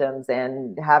vasomotor symptoms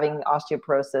and having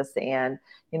osteoporosis and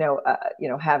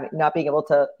having not being able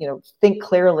to think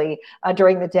clearly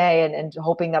during the day and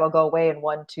hoping that'll go away in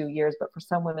 1-2 years. But for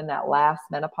some women, that last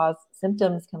menopause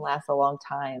symptoms can last a long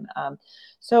time.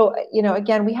 So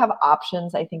again, we have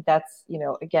options. I think that's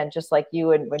again, just like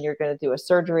you, and when you're going to do a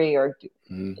surgery or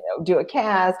do a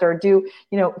cast or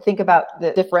think about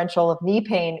the differential of knee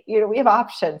pain, we have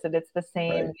options, and it's the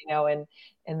same, right,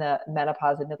 in the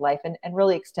menopause and midlife, and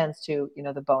really extends to,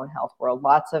 the bone health world.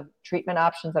 Lots of treatment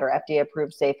options that are FDA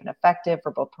approved, safe and effective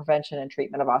for both prevention and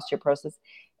treatment of osteoporosis.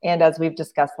 And as we've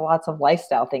discussed, lots of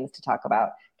lifestyle things to talk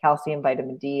about: calcium,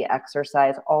 vitamin D,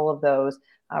 exercise, all of those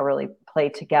really play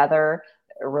together,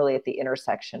 really at the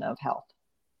intersection of health.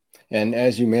 And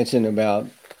as you mentioned about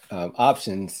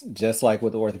options, just like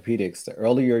with orthopedics, the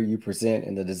earlier you present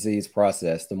in the disease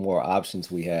process, the more options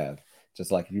we have. Just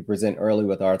like if you present early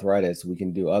with arthritis, we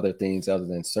can do other things other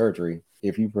than surgery.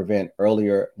 If you prevent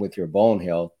earlier with your bone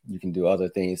health, you can do other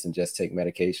things than just take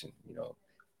medication,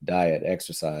 diet,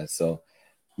 exercise. So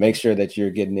make sure that you're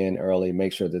getting in early.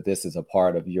 Make sure that this is a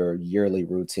part of your yearly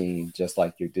routine, just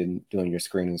like you're doing your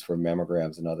screenings for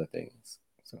mammograms and other things.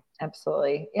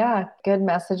 Absolutely. Yeah. Good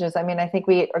messages. I mean, I think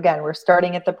we're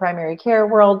starting at the primary care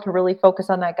world to really focus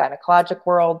on that gynecologic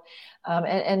world.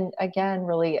 And again,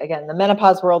 the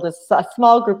menopause world is a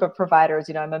small group of providers.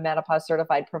 I'm a menopause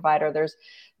certified provider. There's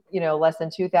less than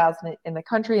 2,000 in the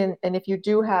country. And if you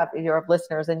do have your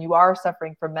listeners and you are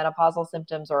suffering from menopausal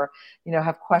symptoms, or,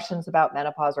 have questions about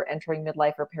menopause or entering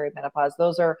midlife or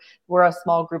perimenopause, we're a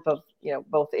small group of,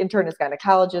 both internists,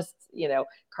 gynecologists,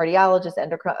 cardiologists,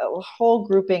 endocrine, a whole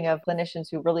grouping of clinicians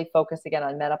who really focus again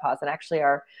on menopause. And actually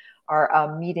our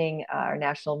meeting, our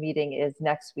national meeting is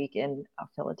next week in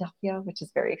Philadelphia, which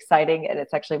is very exciting. And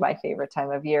it's actually my favorite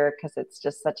time of year because it's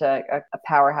just such a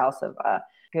powerhouse of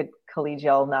good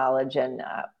collegial knowledge and,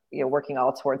 working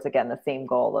all towards, again, the same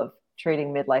goal of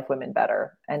treating midlife women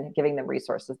better and giving them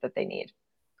resources that they need.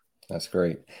 That's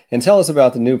great. And tell us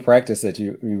about the new practice that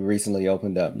you recently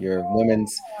opened up, your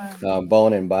women's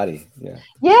bone and body. Yeah.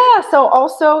 Yeah. So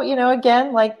also,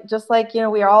 again, just like,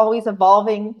 we are always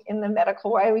evolving in the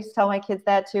medical. I always tell my kids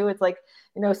that too. It's like,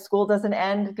 school doesn't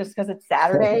end just because it's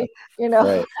Saturday,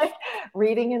 Right.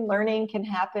 Reading and learning can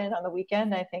happen on the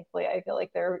weekend. I feel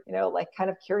like they're, like kind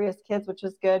of curious kids, which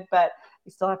is good, but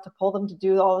you still have to pull them to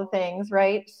do all the things.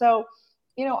 Right. So,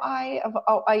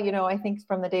 I think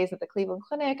from the days at the Cleveland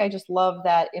Clinic, I just love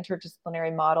that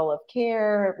interdisciplinary model of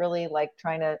care, really like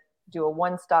trying to do a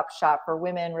one-stop shop for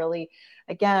women, really,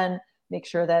 again, make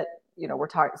sure that, we're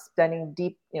spending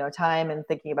deep, time and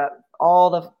thinking about all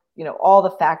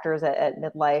the factors at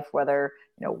midlife, whether,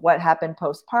 what happened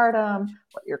postpartum,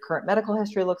 what your current medical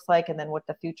history looks like, and then what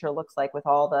the future looks like with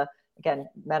all the, again,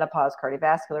 menopause,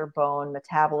 cardiovascular, bone,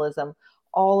 metabolism,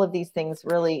 all of these things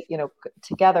really,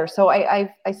 together. So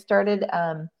I started,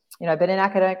 I've been in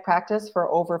academic practice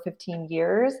for over 15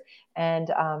 years. And,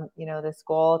 this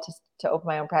goal to open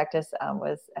my own practice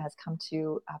has come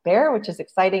to bear, which is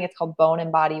exciting. It's called Bone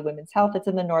and Body Women's Health. It's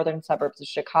in the northern suburbs of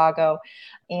Chicago.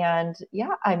 And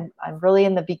yeah, I'm really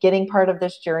in the beginning part of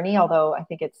this journey, although I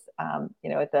think it's,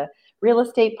 at the real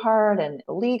estate part and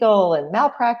legal and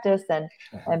malpractice and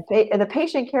the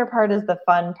patient care part is the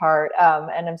fun part.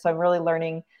 So I'm really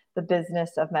learning the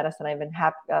business of medicine. I've been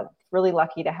really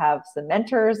lucky to have some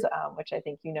mentors, which I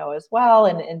think as well,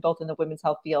 and in both in the women's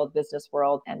health field, business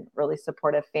world, and really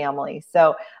supportive family.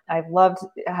 So I've loved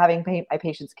having my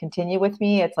patients continue with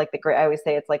me. It's like I always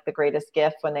say it's like the greatest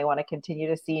gift when they want to continue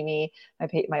to see me,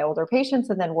 my older patients,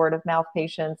 and then word of mouth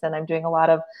patients. And I'm doing a lot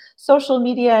of social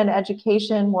media and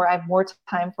education where I have more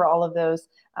time for all of those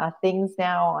things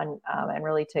now, and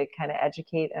really to kind of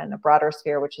educate in a broader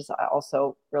sphere, which is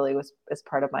also really is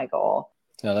part of my goal.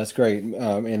 No, that's great.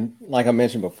 And like I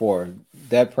mentioned before,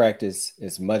 that practice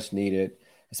is much needed,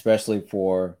 especially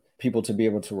for people to be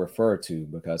able to refer to,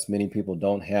 because many people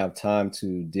don't have time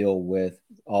to deal with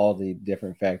all the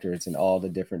different factors and all the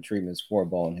different treatments for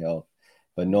bone health.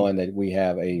 But knowing that we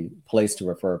have a place to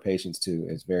refer patients to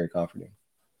is very comforting.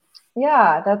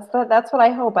 Yeah, that's what I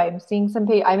hope. I'm seeing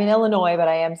I'm in Illinois, but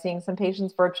I am seeing some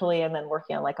patients virtually and then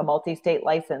working on like a multi-state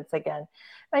license again.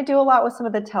 And I do a lot with some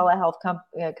of the telehealth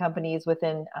companies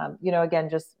within, again,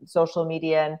 just social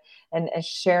media and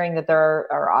sharing that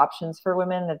there are options for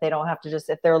women, that they don't have to just,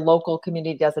 if their local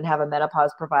community doesn't have a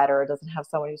menopause provider or doesn't have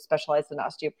someone who specializes in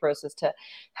osteoporosis to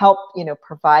help,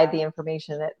 provide the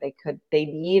information that they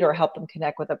need, or help them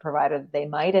connect with a provider that they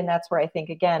might. And that's where I think,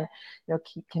 again,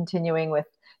 keep continuing with,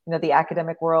 the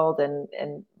academic world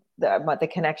and the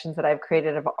connections that I've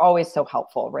created are always so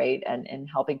helpful, right? And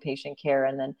helping patient care.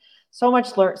 And then so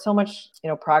much,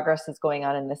 progress is going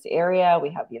on in this area. We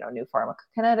have, new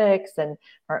pharmacokinetics and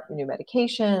new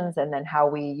medications, and then how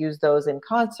we use those in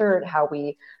concert, how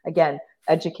we, again,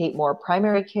 educate more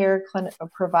primary care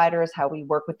providers, how we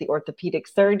work with the orthopedic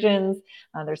surgeons.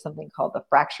 There's something called the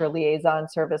fracture liaison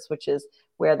service, which is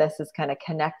where this is kind of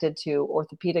connected to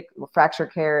orthopedic. Fracture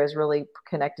care is really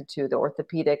connected to the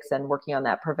orthopedics, and working on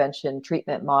that prevention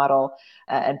treatment model,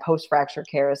 and post-fracture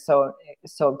care is so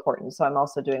important. So I'm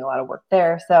also doing a lot of work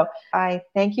there. So I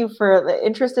thank you for the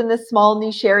interest in this small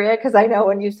niche area, because I know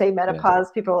when you say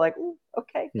menopause, people are like, ooh,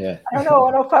 okay, yeah, I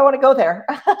don't know if I want to go there.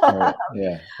 Right.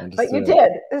 Yeah, but you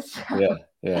did.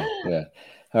 Yeah.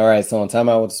 All right. So on Time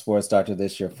Out with the Sports Doctor,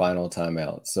 this is your final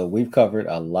timeout. So we've covered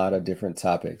a lot of different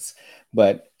topics,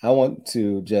 but I want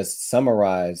to just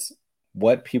summarize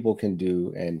what people can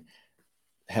do and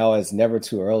how it's never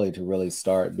too early to really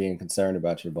start being concerned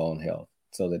about your bone health,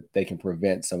 so that they can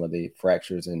prevent some of the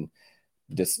fractures and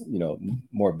this,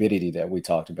 morbidity that we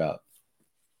talked about.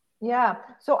 Yeah.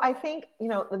 So I think,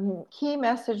 the key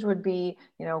message would be,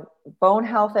 bone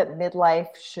health at midlife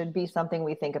should be something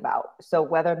we think about. So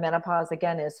whether menopause,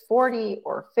 again, is 40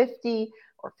 or 50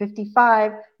 or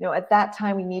 55, at that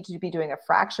time, we need to be doing a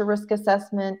fracture risk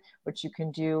assessment, which you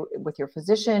can do with your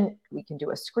physician. We can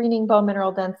do a screening bone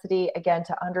mineral density, again,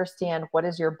 to understand what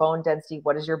is your bone density,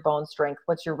 what is your bone strength,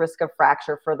 what's your risk of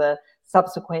fracture for the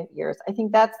subsequent years. I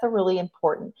think that's the really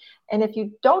important. And if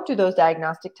you don't do those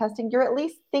diagnostic testing, you're at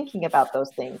least thinking about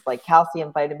those things like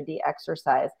calcium, vitamin D,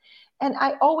 exercise. And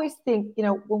I always think,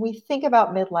 when we think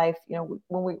about midlife,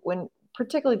 when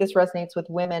particularly this resonates with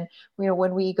women,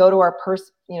 when we go to our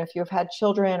if you've had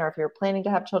children or if you're planning to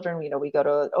have children, we go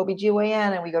to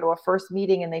OBGYN and we go to a first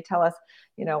meeting and they tell us,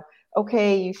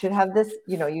 okay, you should have this,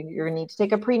 you're going to need to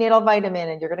take a prenatal vitamin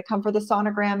and you're going to come for the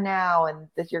sonogram now and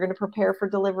that you're going to prepare for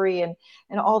delivery and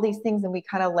all these things. And we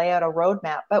kind of lay out a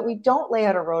roadmap, but we don't lay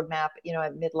out a roadmap,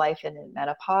 at midlife and in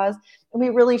menopause. And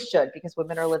we really should, because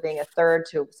women are living a third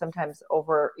to sometimes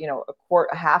over,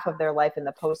 a half of their life in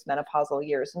the postmenopausal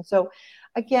years. And so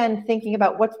again, thinking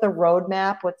about what's the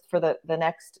roadmap, what's for the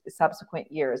next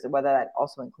subsequent years, and whether that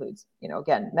also includes,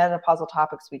 again, menopausal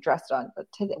topics we talked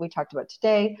about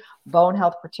today, bone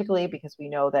health, particularly because we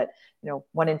know that,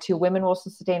 1 in 2 women will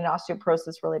sustain an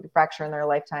osteoporosis related fracture in their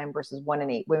lifetime versus 1 in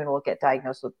 8 women will get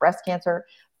diagnosed with breast cancer.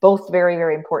 Both very,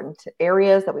 very important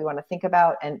areas that we want to think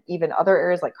about. And even other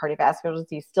areas like cardiovascular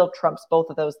disease still trumps both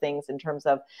of those things in terms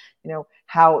of,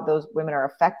 how those women are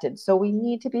affected. So we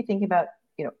need to be thinking about,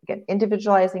 again,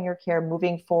 individualizing your care,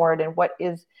 moving forward, and what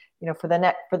is, for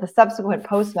the subsequent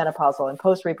postmenopausal and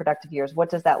post-reproductive years, what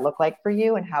does that look like for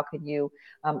you, and how can you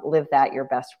live that your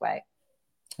best way?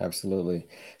 Absolutely.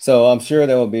 So I'm sure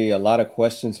there will be a lot of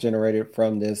questions generated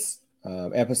from this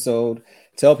episode.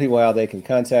 Tell people how they can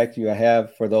contact you. I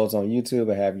have, for those on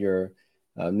YouTube, I have your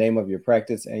name of your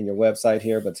practice and your website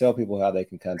here, but tell people how they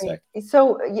can contact.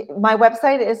 So my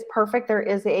website is perfect. There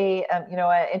is a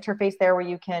interface there where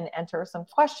you can enter some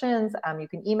questions. You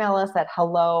can email us at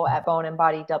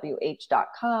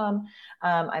hello@boneandbodywh.com.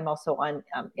 I'm also on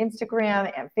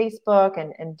Instagram and Facebook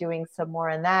and doing some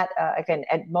more on that. Again,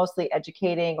 mostly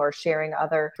educating or sharing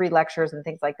other free lectures and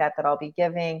things like that I'll be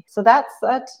giving. So that's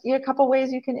a couple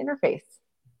ways you can interface.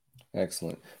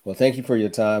 Excellent. Well, thank you for your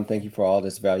time. Thank you for all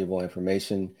this valuable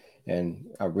information.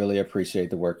 And I really appreciate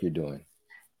the work you're doing.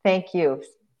 Thank you.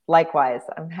 Likewise,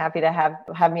 I'm happy to have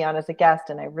me on as a guest,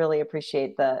 and I really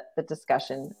appreciate the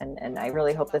discussion, and I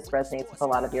really hope this resonates with a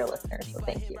lot of your listeners. So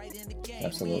thank you.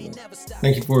 Absolutely.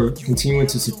 Thank you for continuing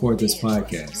to support this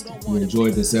podcast. If you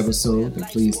enjoyed this episode, then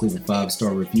please leave a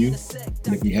 5-star review.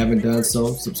 And if you haven't done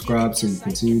so, subscribe so you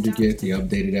continue to get the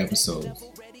updated episodes.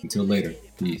 Until later,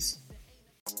 peace.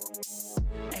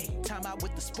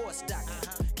 With the sports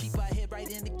doctor, keep our head right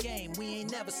in the game. We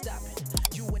ain't never stopping.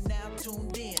 You are now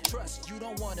tuned in. Trust you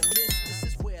don't want to miss. This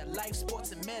is where life,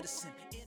 sports, and medicine